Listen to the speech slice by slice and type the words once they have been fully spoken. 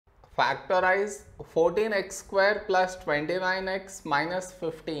Factorize 14x square plus 29x minus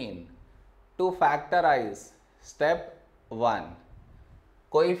 15. To factorize, step 1.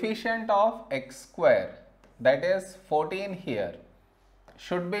 Coefficient of x square, that is 14 here,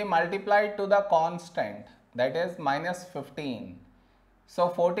 should be multiplied to the constant, that is minus 15. So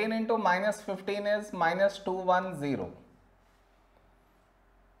 14 into minus 15 is minus 210.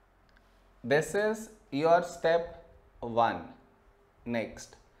 This is your step 1.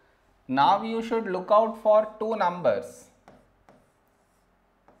 Next. Now you should look out for two numbers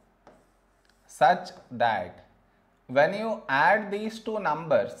such that when you add these two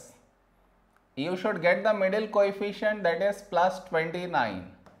numbers, you should get the middle coefficient, that is plus 29.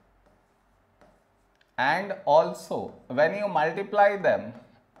 And also when you multiply them,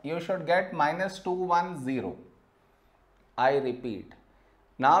 you should get minus 210. I repeat.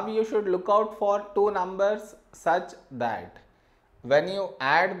 Now you should look out for two numbers such that when you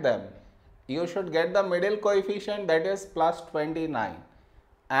add them, you should get the middle coefficient, that is plus 29,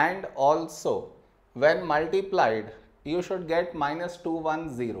 and also when multiplied you should get minus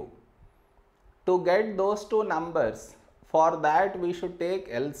 210. To get those two numbers, for that we should take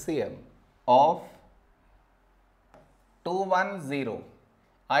LCM of 210.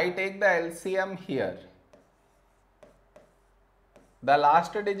 I take the LCM here. The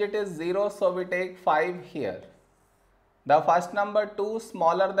last digit is 0, so we take 5 here. The first number 2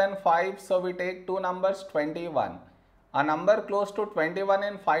 smaller than 5, so we take two numbers 21. A number close to 21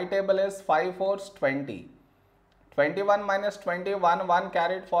 in 5 table is 5 fours 20. 21 minus 21, 1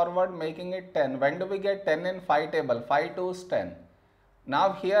 carried forward, making it 10. When do we get 10 in 5 table? 5 twos 10.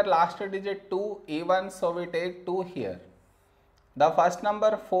 Now here last digit 2 even, so we take 2 here. The first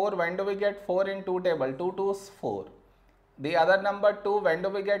number 4, when do we get 4 in 2 table? 2 twos 4. The other number 2, when do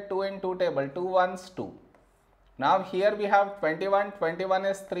we get 2 in 2 table? 2 ones 2. Now here we have 21, 21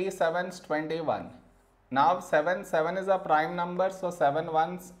 is 3 sevens 21. Now 7 is a prime number, so 7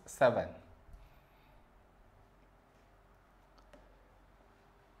 ones 7.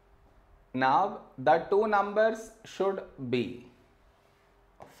 Now the two numbers should be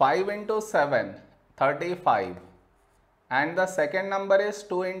 5 into 7, 35, and the second number is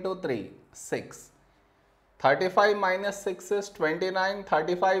 2 into 3, 6. 35 minus 6 is 29,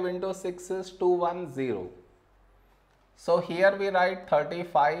 35 into 6 is 210. So here we write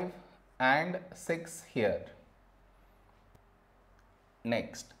 35 and 6 here.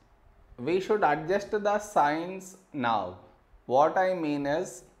 Next, we should adjust the signs now. What I mean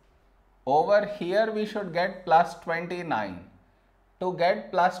is, over here we should get plus 29. To get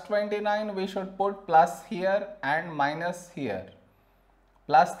plus 29, we should put plus here and minus here.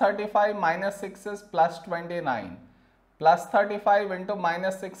 Plus 35 minus 6 is plus 29. Plus 35 into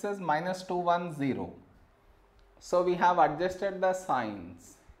minus 6 is minus 210. So we have adjusted the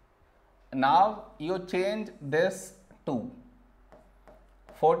signs. Now you change this to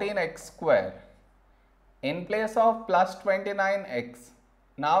 14x square. In place of plus 29x,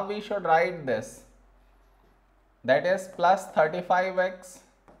 now we should write this, that is plus 35x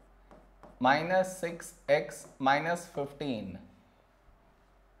minus 6x minus 15.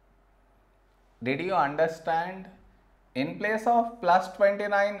 Did you understand? In place of plus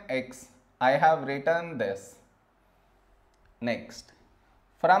 29x, I have written this. Next,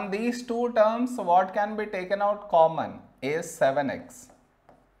 from these two terms, what can be taken out common is 7x.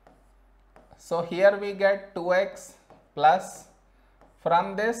 So here we get 2x plus,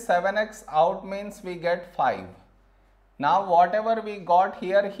 from this 7x out means we get 5. Now whatever we got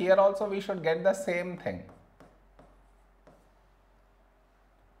here, here also we should get the same thing.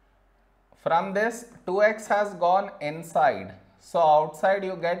 From this 2x has gone inside, so outside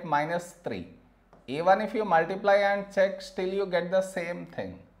you get minus 3. Even if you multiply and check, still you get the same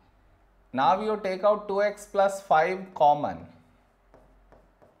thing. Now you take out 2x plus 5 common.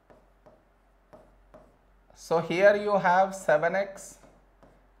 So here you have 7x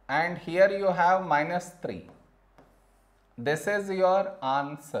and here you have minus 3. This is your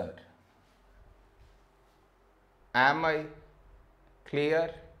answer. Am I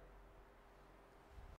clear?